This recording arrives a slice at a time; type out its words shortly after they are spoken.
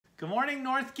Good morning,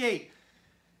 Northgate.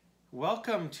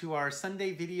 Welcome to our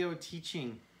Sunday video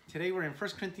teaching. Today we're in 1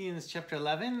 Corinthians chapter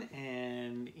 11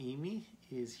 and Amy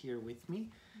is here with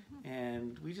me.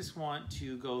 And we just want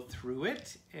to go through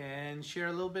it and share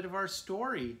a little bit of our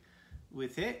story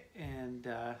with it. And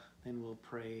then we'll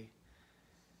pray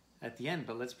at the end.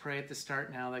 But let's pray at the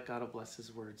start now that God will bless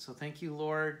his word. So thank you,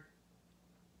 Lord,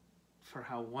 for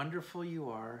how wonderful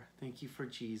you are. Thank you for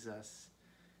Jesus.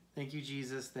 Thank you,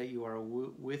 Jesus, that you are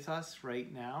with us right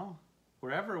now,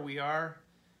 wherever we are,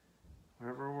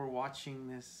 wherever we're watching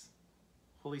this.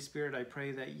 Holy Spirit, I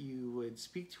pray that you would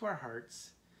speak to our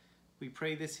hearts. We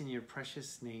pray this in your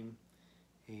precious name.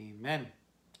 Amen.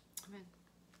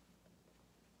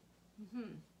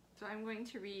 Amen. So I'm going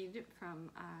to read from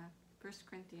 1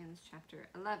 Corinthians chapter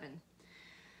 11.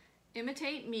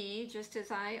 Imitate me, just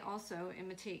as I also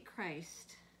imitate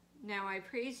Christ. Now I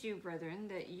praise you, brethren,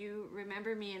 that you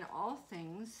remember me in all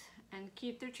things and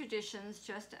keep the traditions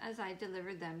just as I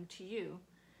delivered them to you.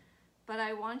 But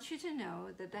I want you to know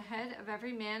that the head of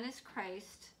every man is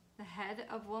Christ, the head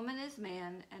of woman is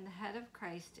man, and the head of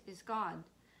Christ is God.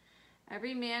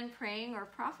 Every man praying or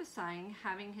prophesying,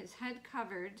 having his head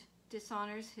covered,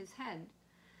 dishonors his head.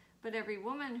 But every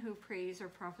woman who prays or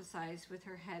prophesies with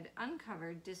her head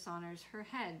uncovered dishonors her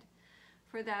head.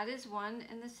 For that is one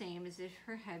and the same as if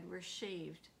her head were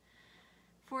shaved.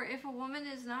 For if a woman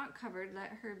is not covered,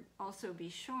 let her also be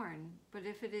shorn. But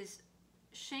if it is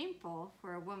shameful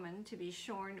for a woman to be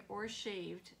shorn or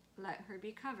shaved, let her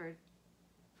be covered.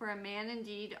 For a man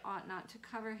indeed ought not to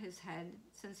cover his head,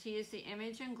 since he is the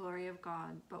image and glory of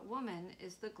God, but woman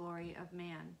is the glory of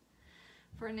man.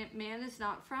 For man is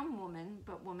not from woman,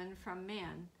 but woman from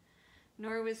man.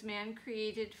 Nor was man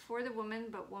created for the woman,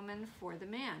 but woman for the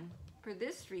man. For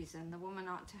this reason, the woman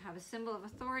ought to have a symbol of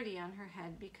authority on her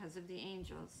head because of the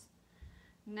angels.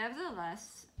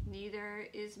 Nevertheless, neither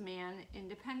is man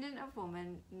independent of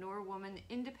woman, nor woman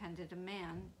independent of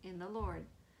man in the Lord.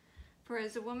 For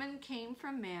as a woman came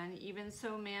from man, even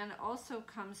so man also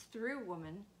comes through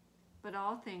woman, but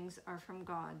all things are from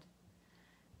God.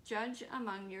 Judge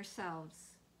among yourselves.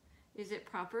 Is it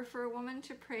proper for a woman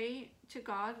to pray to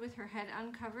God with her head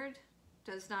uncovered?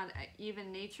 Does not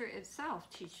even nature itself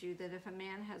teach you that if a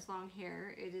man has long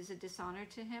hair, it is a dishonor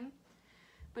to him?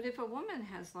 But if a woman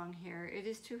has long hair, it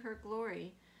is to her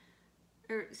glory,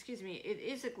 it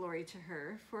is a glory to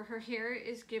her, for her hair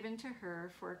is given to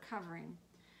her for a covering.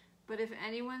 But if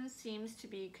anyone seems to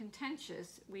be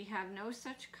contentious, we have no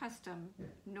such custom,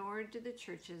 nor do the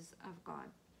churches of God.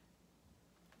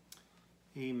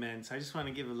 Amen. So I just want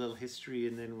to give a little history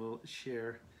and then we'll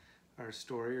share our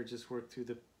story or just work through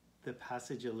the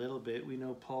passage a little bit. We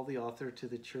know Paul, the author to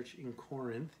the church in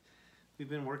Corinth. We've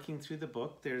been working through the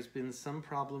book. There's been some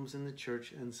problems in the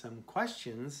church and some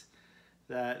questions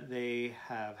that they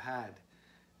have had.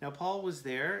 Now, Paul was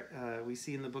there, we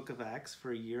see in the book of Acts,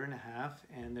 for a year and a half,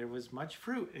 and there was much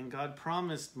fruit, and God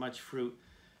promised much fruit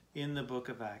in the book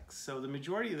of Acts. So the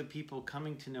majority of the people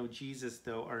coming to know Jesus,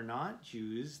 though, are not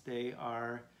Jews. They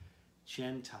are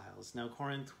Gentiles. Now,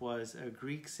 Corinth was a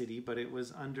Greek city, but it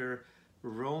was under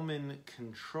Roman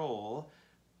control,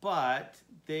 but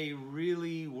they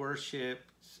really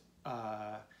worshipped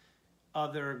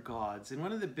other gods. And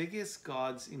one of the biggest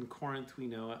gods in Corinth we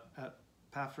know,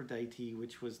 Aphrodite,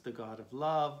 which was the god of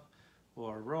love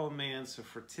or romance or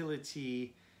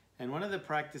fertility. And one of the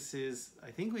practices, I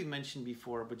think we mentioned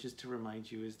before, but just to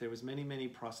remind you, is there was many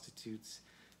prostitutes.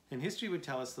 And history would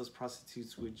tell us those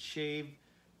prostitutes would shave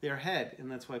their head. And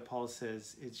that's why Paul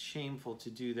says it's shameful to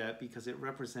do that, because it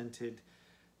represented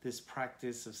this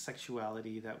practice of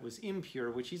sexuality that was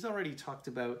impure, which he's already talked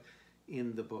about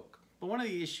in the book. But one of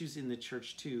the issues in the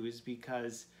church too is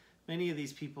because many of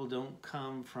these people don't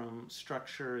come from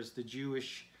structures the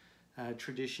Jewish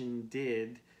tradition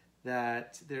did,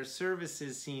 that their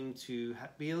services seem to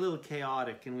be a little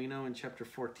chaotic. And we know in chapter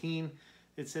 14,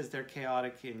 it says they're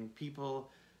chaotic and people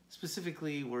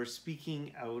specifically were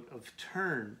speaking out of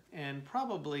turn, and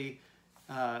probably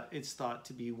it's thought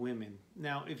to be women.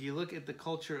 Now, if you look at the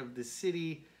culture of the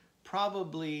city,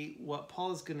 probably what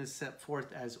Paul is going to set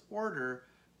forth as order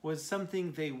was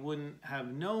something they wouldn't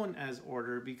have known as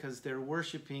order, because they're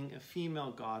worshiping a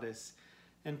female goddess.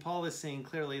 And Paul is saying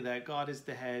clearly that God is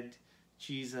the head,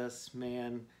 Jesus,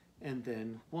 man, and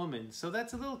then woman. So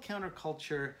that's a little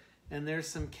counterculture, and there's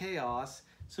some chaos.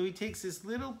 So he takes this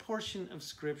little portion of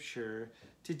scripture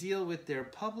to deal with their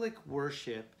public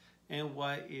worship and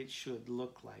what it should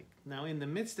look like. Now, in the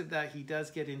midst of that, he does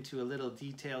get into a little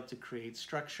detail to create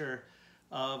structure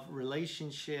of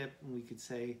relationship, we could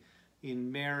say, in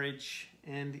marriage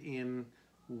and in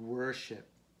worship.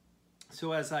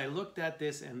 So as I looked at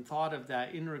this and thought of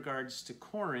that in regards to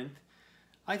Corinth,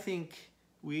 I think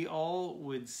we all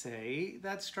would say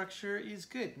that structure is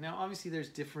good. Now, obviously, there's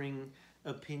differing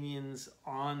opinions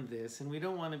on this, and we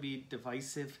don't want to be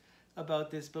divisive about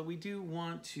this, but we do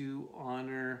want to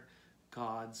honor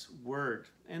God's word.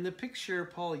 And the picture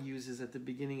Paul uses at the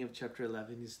beginning of chapter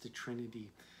 11 is the Trinity.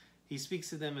 He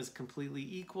speaks of them as completely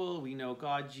equal. We know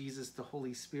God, Jesus, the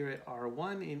Holy Spirit are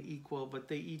one and equal, but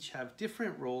they each have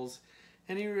different roles.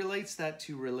 And he relates that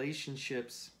to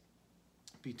relationships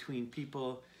between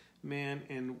people, man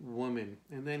and woman.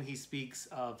 And then he speaks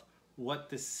of what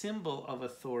the symbol of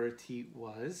authority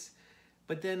was.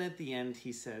 But then at the end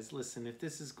he says, listen, if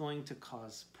this is going to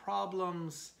cause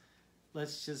problems,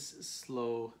 let's just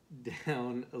slow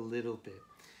down a little bit.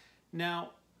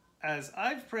 Now, as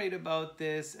I've prayed about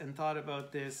this and thought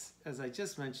about this, as I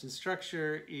just mentioned,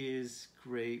 structure is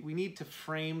great. We need to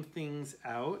frame things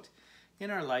out in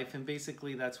our life, and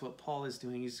basically that's what Paul is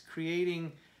doing. He's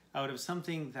creating out of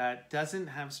something that doesn't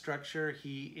have structure.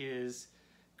 He is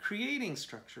creating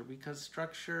structure because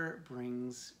structure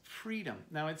brings freedom.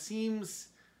 Now it seems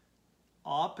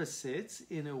opposite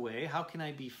in a way. How can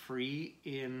I be free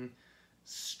in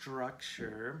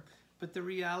structure? But the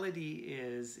reality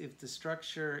is, if the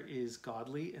structure is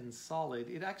godly and solid,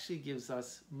 it actually gives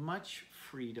us much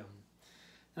freedom.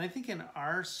 And I think in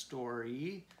our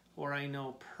story, or I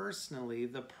know personally,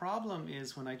 the problem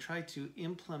is when I try to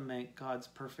implement God's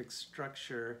perfect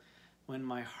structure, when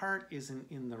my heart isn't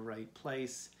in the right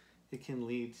place, it can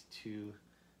lead to,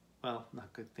 well,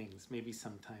 not good things, maybe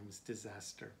sometimes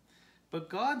disaster. But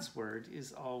God's word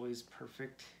is always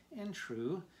perfect and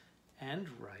true and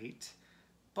right.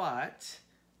 But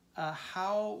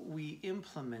how we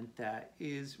implement that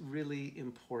is really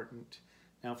important.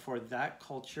 Now, for that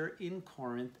culture in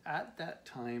Corinth at that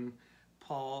time,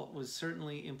 Paul was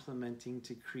certainly implementing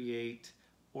to create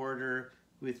order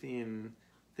within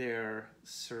their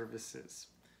services.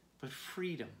 But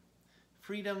freedom.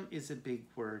 Freedom is a big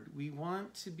word. We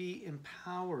want to be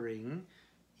empowering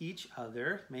each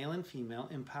other, male and female,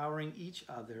 empowering each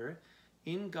other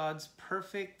in God's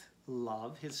perfect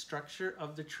love, his structure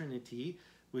of the Trinity,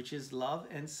 which is love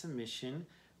and submission,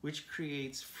 which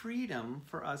creates freedom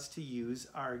for us to use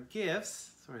our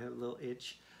gifts, sorry, I have a little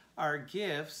itch, our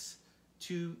gifts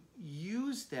to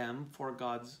use them for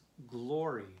God's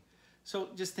glory. So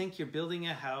just think you're building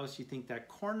a house, you think that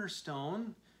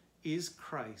cornerstone is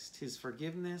Christ, his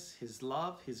forgiveness, his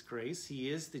love, his grace. He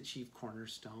is the chief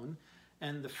cornerstone.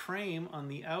 And the frame on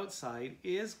the outside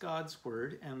is God's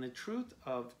word and the truth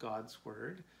of God's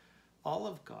word, all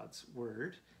of God's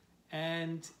word.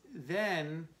 And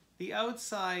then the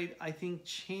outside, I think,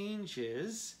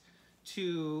 changes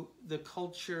to the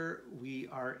culture we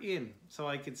are in. So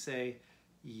I could say,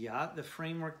 yeah, the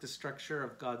framework, the structure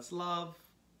of God's love,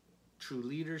 true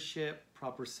leadership,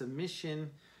 proper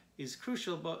submission is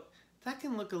crucial, but that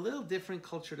can look a little different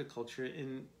culture to culture.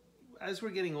 And as we're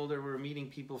getting older, we're meeting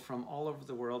people from all over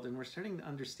the world, and we're starting to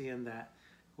understand that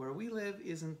where we live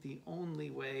isn't the only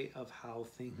way of how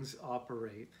things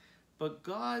operate. But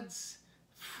God's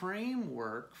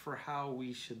framework for how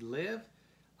we should live,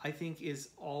 I think, is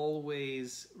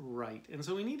always right. And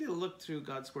so we need to look through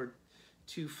God's word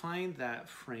to find that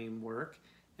framework.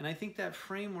 And I think that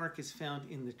framework is found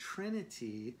in the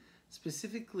Trinity,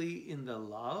 specifically in the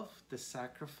love, the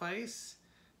sacrifice,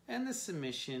 and the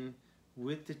submission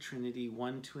with the Trinity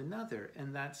one to another.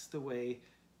 And that's the way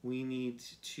we need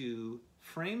to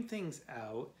frame things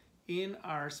out in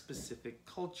our specific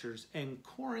cultures. And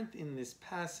Corinth in this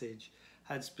passage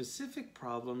had specific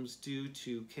problems due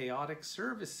to chaotic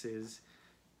services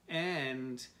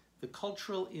and the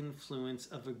cultural influence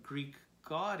of a Greek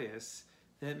goddess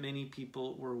that many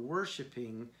people were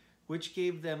worshiping, which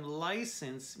gave them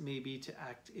license maybe to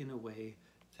act in a way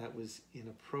that was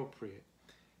inappropriate.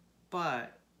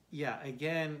 But yeah,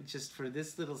 again, just for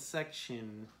this little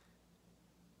section,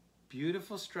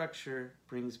 beautiful structure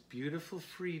brings beautiful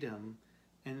freedom,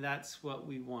 and that's what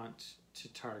we want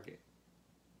to target.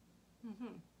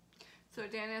 Mm-hmm. So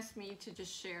Dan asked me to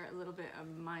just share a little bit of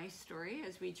my story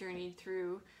as we journeyed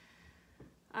through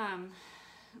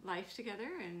life together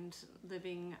and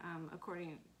living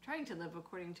trying to live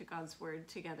according to God's word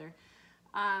together.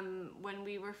 When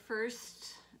we were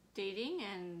first dating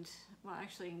and, well,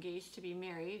 actually engaged to be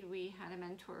married, we had a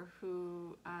mentor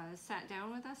who sat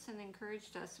down with us and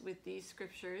encouraged us with these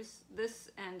scriptures,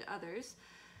 this and others,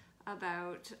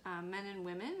 about men and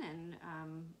women and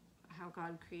how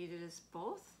God created us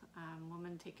both,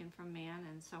 woman taken from man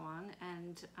and so on,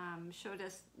 and showed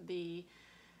us the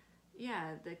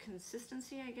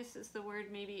consistency, I guess is the word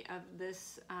maybe, of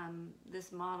this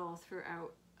this model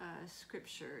throughout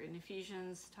scripture in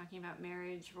Ephesians talking about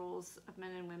marriage, roles of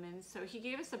men and women. So he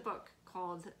gave us a book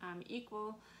called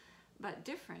Equal but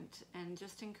Different, and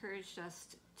just encouraged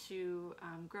us to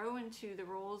grow into the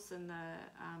roles and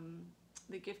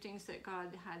the giftings that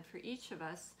God had for each of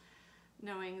us,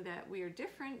 knowing that we are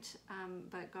different,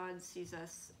 but God sees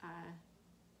us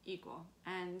equal.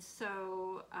 And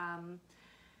so,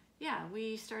 yeah,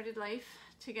 we started life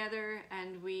together,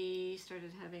 and we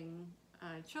started having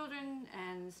children,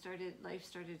 and life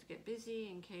started to get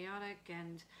busy and chaotic,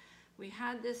 and we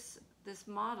had this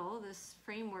model, this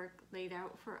framework laid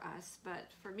out for us.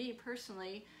 But for me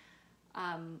personally,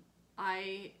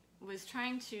 I was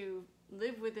trying to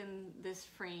live within this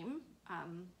framework,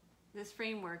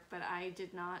 but I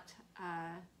did not,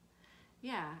 I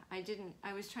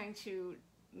was trying to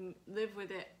live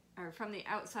with it, or from the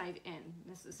outside in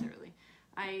necessarily.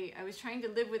 I was trying to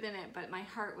live within it, but my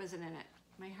heart wasn't in it.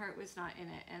 My heart was not in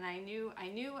it. And I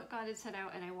knew what God had set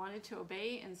out, and I wanted to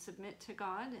obey and submit to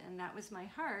God, and that was my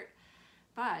heart.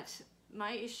 But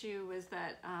my issue was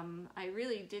that I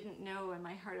really didn't know in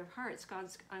my heart of hearts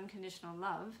God's unconditional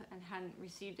love, and hadn't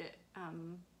received it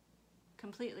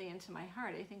completely into my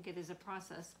heart. I think it is a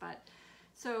process. But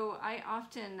so I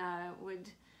often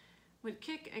would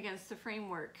kick against the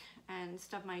framework and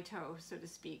stub my toe, so to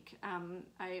speak.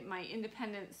 My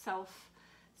independent,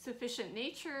 self-sufficient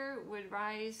nature would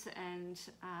rise, and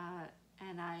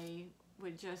I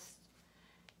would just,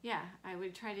 I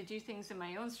would try to do things in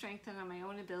my own strength and on my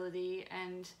own ability.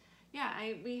 And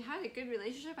we had a good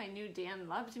relationship. I knew Dan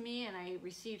loved me, and I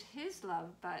received his love,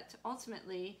 but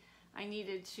ultimately I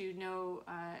needed to know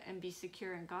and be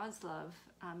secure in God's love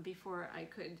before I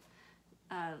could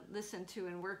listen to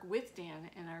and work with Dan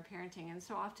in our parenting. And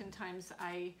so oftentimes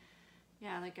I,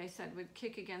 like I said, would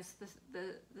kick against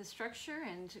the structure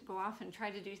and go off and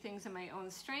try to do things in my own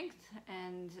strength,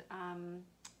 and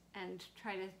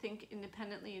try to think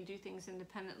independently and do things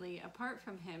independently apart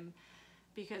from him,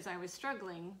 because I was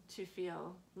struggling to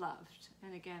feel loved.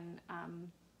 And again,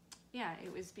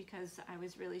 it was because I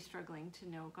was really struggling to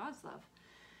know God's love.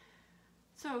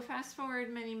 So fast forward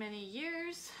many, many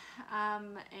years,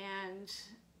 and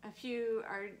a few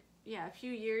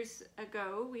years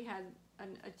ago, we had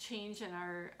a change in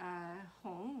our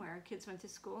home where our kids went to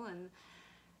school. And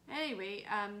anyway,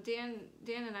 Dan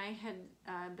and I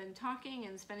had been talking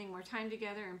and spending more time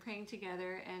together and praying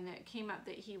together, and it came up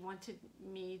that he wanted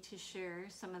me to share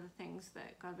some of the things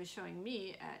that God was showing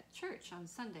me at church on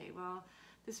Sunday. Well,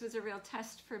 this was a real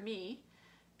test for me,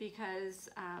 because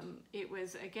it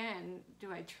was, again,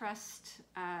 do I trust,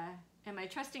 am I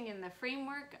trusting in the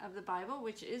framework of the Bible,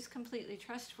 which is completely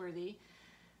trustworthy,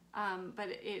 but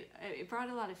it brought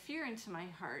a lot of fear into my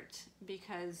heart,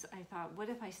 because I thought, what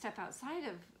if I step outside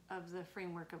of the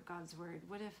framework of God's Word?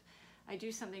 What if I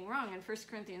do something wrong? And 1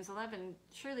 Corinthians 11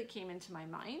 surely came into my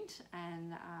mind,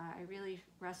 and I really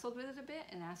wrestled with it a bit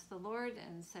and asked the Lord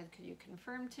and said, could you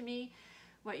confirm to me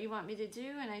what you want me to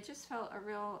do? And I just felt a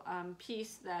real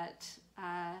peace that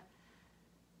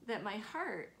my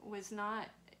heart was not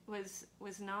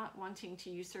wanting to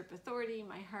usurp authority.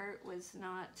 My heart was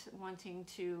not wanting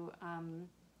to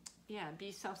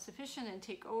be self-sufficient and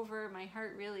take over. My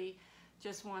heart really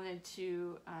just wanted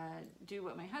to do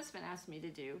what my husband asked me to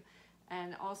do,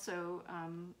 and also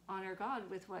honor God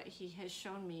with what he has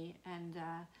shown me.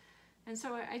 And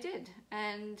so I did,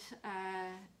 and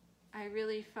I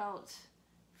really felt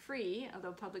free,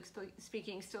 although public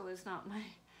speaking still is not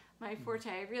my forte.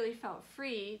 I really felt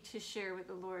free to share what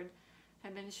the Lord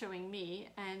had been showing me,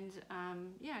 and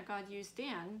God used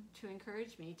Dan to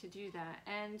encourage me to do that.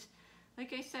 And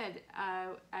like I said,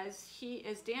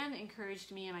 as Dan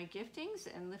encouraged me in my giftings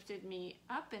and lifted me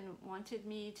up and wanted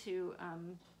me to,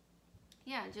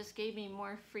 just gave me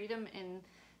more freedom in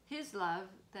his love,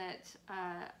 that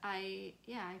I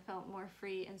felt more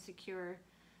free and secure.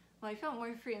 Well, I felt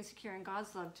more free and secure in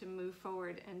God's love to move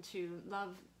forward and to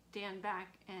love Dan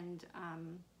back. And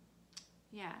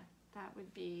that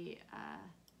would be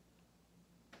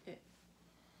it.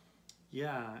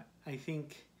 Yeah, I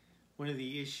think one of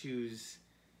the issues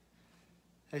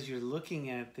as you're looking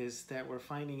at this that we're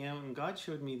finding out, and God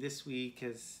showed me this week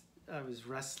as I was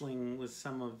wrestling with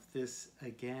some of this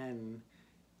again,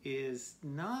 is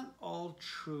not all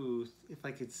truth, if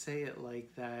I could say it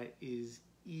like that, is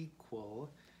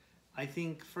equal. I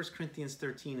think 1 Corinthians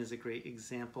 13 is a great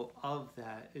example of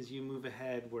that as you move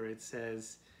ahead, where it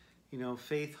says,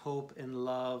 faith, hope, and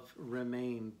love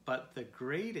remain, but the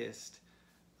greatest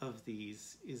of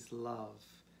these is love.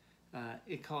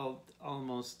 It called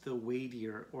almost the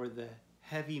weightier or the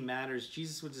heavy matters.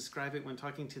 Jesus would describe it when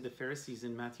talking to the Pharisees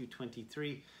in Matthew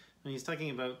 23. When he's talking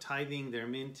about tithing their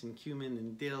mint and cumin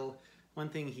and dill, one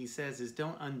thing he says is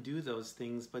don't undo those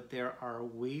things, but there are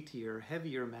weightier,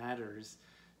 heavier matters,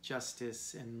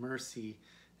 justice and mercy.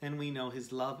 And we know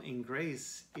his love and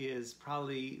grace is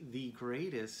probably the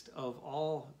greatest of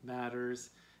all matters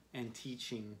and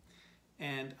teaching.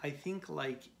 And I think,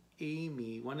 like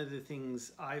Amy, one of the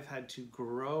things I've had to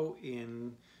grow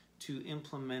in to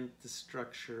implement the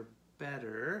structure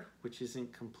better, which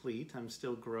isn't complete, I'm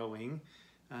still growing,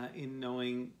 in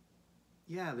knowing,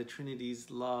 the Trinity's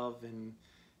love and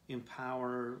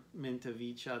empowerment of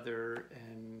each other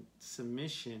and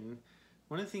submission.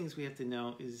 One of the things we have to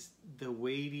know is the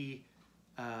weighty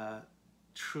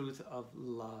truth of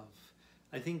love.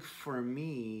 I think for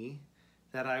me,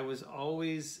 that I was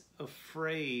always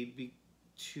afraid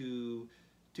to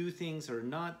do things or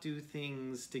not do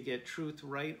things, to get truth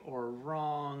right or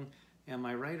wrong. Am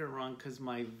I right or wrong? Because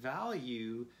my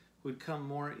value would come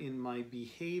more in my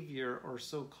behavior or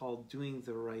so-called doing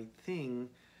the right thing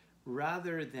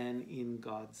rather than in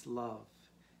God's love.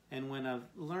 And when I've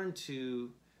learned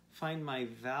to find my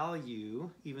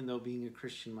value, even though being a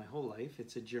Christian my whole life,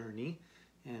 it's a journey,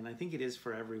 and I think it is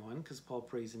for everyone, because Paul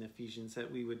prays in Ephesians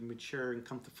that we would mature and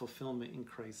come to fulfillment in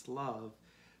Christ's love.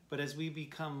 But as we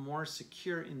become more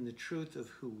secure in the truth of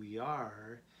who we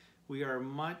are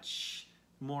much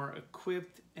more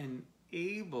equipped and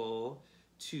able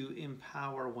to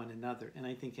empower one another. And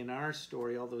I think in our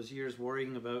story, all those years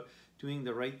worrying about doing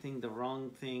the right thing, the wrong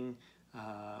thing,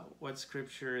 what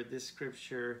scripture, this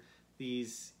scripture,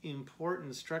 these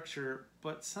important structure,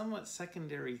 but somewhat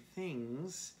secondary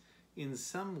things in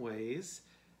some ways,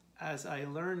 as I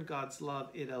learned God's love,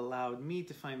 it allowed me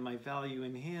to find my value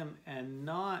in him, and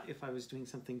not if I was doing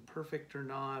something perfect or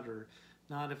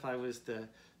not if I was the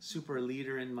super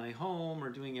leader in my home or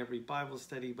doing every Bible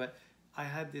study, but I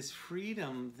had this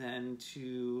freedom then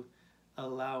to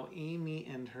allow Amy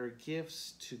and her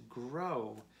gifts to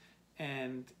grow.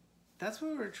 And that's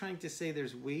what we're trying to say.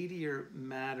 There's weightier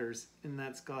matters, and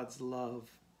that's God's love.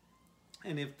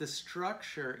 And if the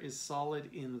structure is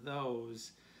solid in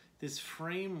those, this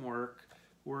framework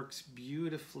works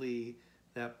beautifully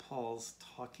that Paul's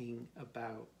talking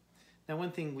about. Now,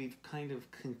 one thing we've kind of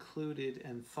concluded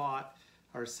and thought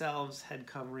ourselves, head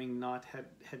covering, not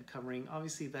head covering,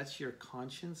 obviously that's your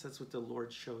conscience. That's what the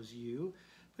Lord shows you.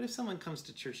 But if someone comes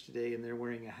to church today and they're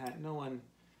wearing a hat, no one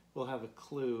will have a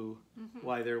clue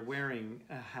why they're wearing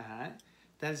a hat.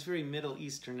 That is very Middle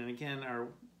Eastern. And again,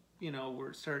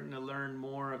 we're starting to learn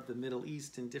more of the Middle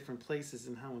East in different places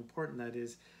and how important that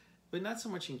is. But not so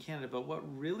much in Canada. But what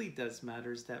really does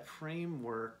matter is that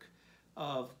framework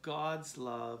of God's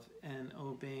love and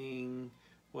obeying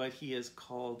what he has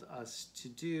called us to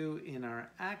do in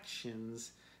our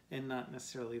actions, and not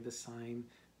necessarily the sign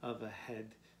of a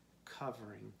head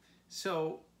covering.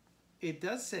 So it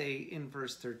does say in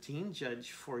verse 13,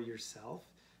 judge for yourself.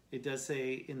 It does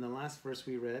say in the last verse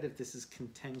we read, if this is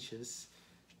contentious.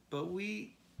 But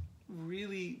we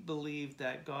really believe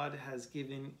that God has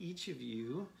given each of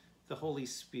you the Holy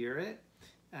Spirit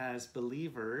as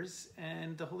believers,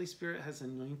 and the Holy Spirit has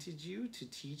anointed you to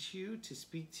teach you, to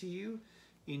speak to you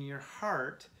in your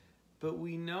heart. But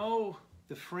we know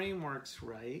the framework's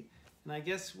right, and I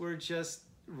guess we're just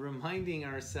reminding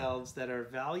ourselves that our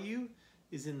value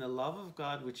is in the love of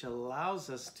God, which allows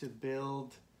us to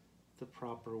build the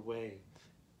proper way.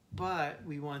 But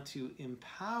we want to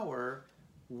empower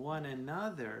one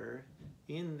another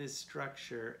in this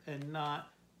structure and not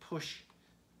push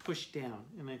down.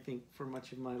 And I think for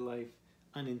much of my life,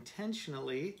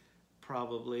 unintentionally,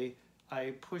 probably,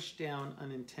 I pushed down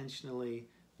unintentionally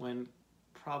when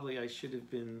probably I should have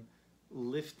been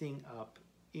lifting up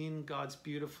in God's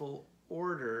beautiful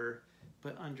order,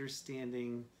 but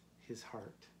understanding his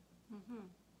heart.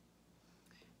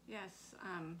 Yes,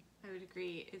 I would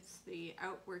agree. It's the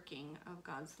outworking of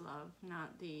God's love,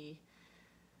 not the,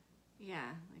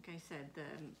 like I said,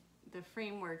 the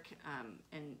framework,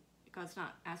 and God's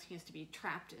not asking us to be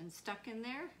trapped and stuck in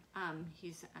there.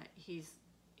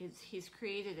 He's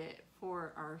created it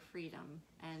for our freedom.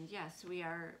 And yes, we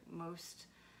are most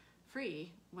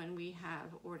free when we have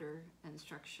order and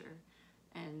structure,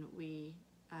 and we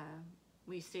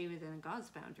stay within God's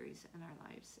boundaries in our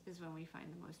lives is when we find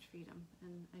the most freedom.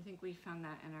 And I think we found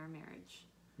that in our marriage.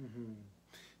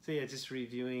 So just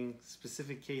reviewing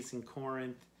specific case in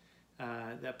Corinth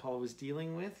that Paul was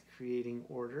dealing with, creating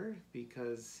order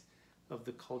because of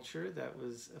the culture that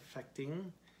was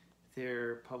affecting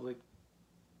their public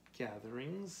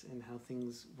gatherings and how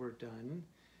things were done.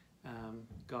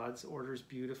 God's order is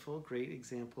beautiful. Great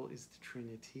example is the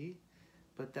Trinity.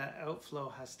 But that outflow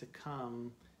has to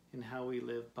come in how we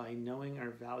live by knowing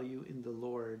our value in the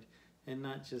Lord and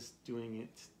not just doing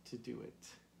it to do it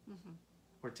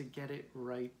or to get it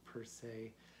right per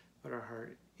se, but our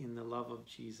heart in the love of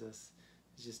Jesus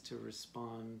is just to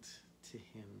respond to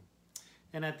him.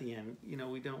 And at the end,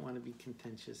 we don't want to be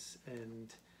contentious.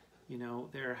 And,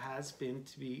 there has been,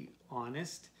 to be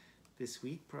honest, this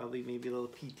week, probably maybe a little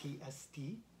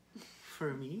PTSD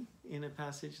for me in a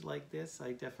passage like this.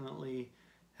 I definitely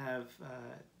have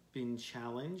been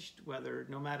challenged, whether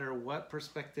no matter what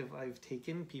perspective I've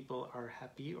taken, people are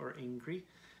happy or angry,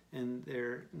 and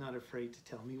they're not afraid to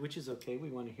tell me, which is okay. We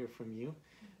want to hear from you.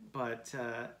 But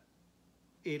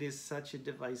it is such a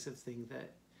divisive thing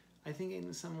that I think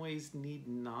in some ways need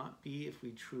not be if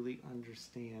we truly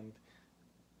understand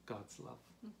God's love.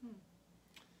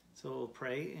 So we'll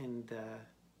pray and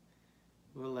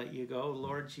we'll let you go.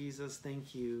 Lord Jesus,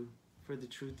 thank you for the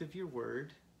truth of your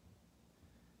word.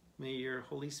 May your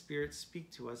Holy Spirit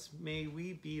speak to us. May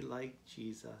we be like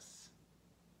Jesus.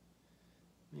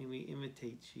 May we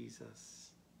imitate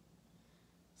Jesus.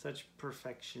 Such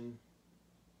perfection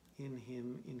in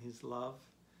him, in his love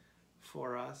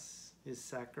for us, his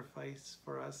sacrifice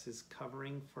for us, his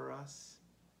covering for us,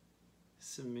 his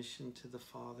submission to the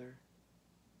Father.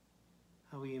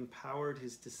 How he empowered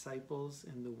his disciples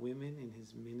and the women in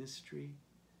his ministry.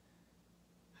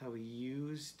 How he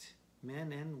used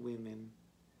men and women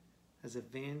as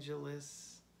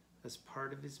evangelists, as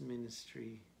part of his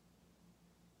ministry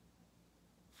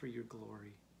for your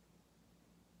glory.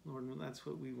 Lord, that's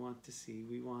what we want to see.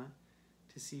 We want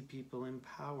to see people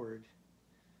empowered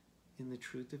in the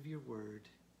truth of your word,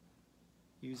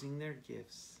 using their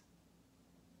gifts,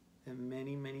 that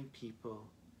many, many people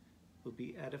will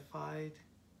be edified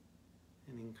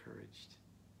and encouraged.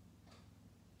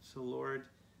 So Lord,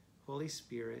 Holy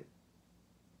Spirit,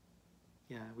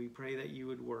 we pray that you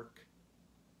would work.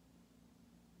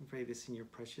 We pray this in your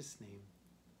precious name.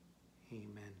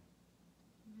 Amen.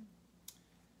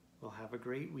 Well, have a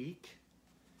great week.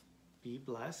 Be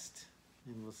blessed,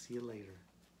 and we'll see you later.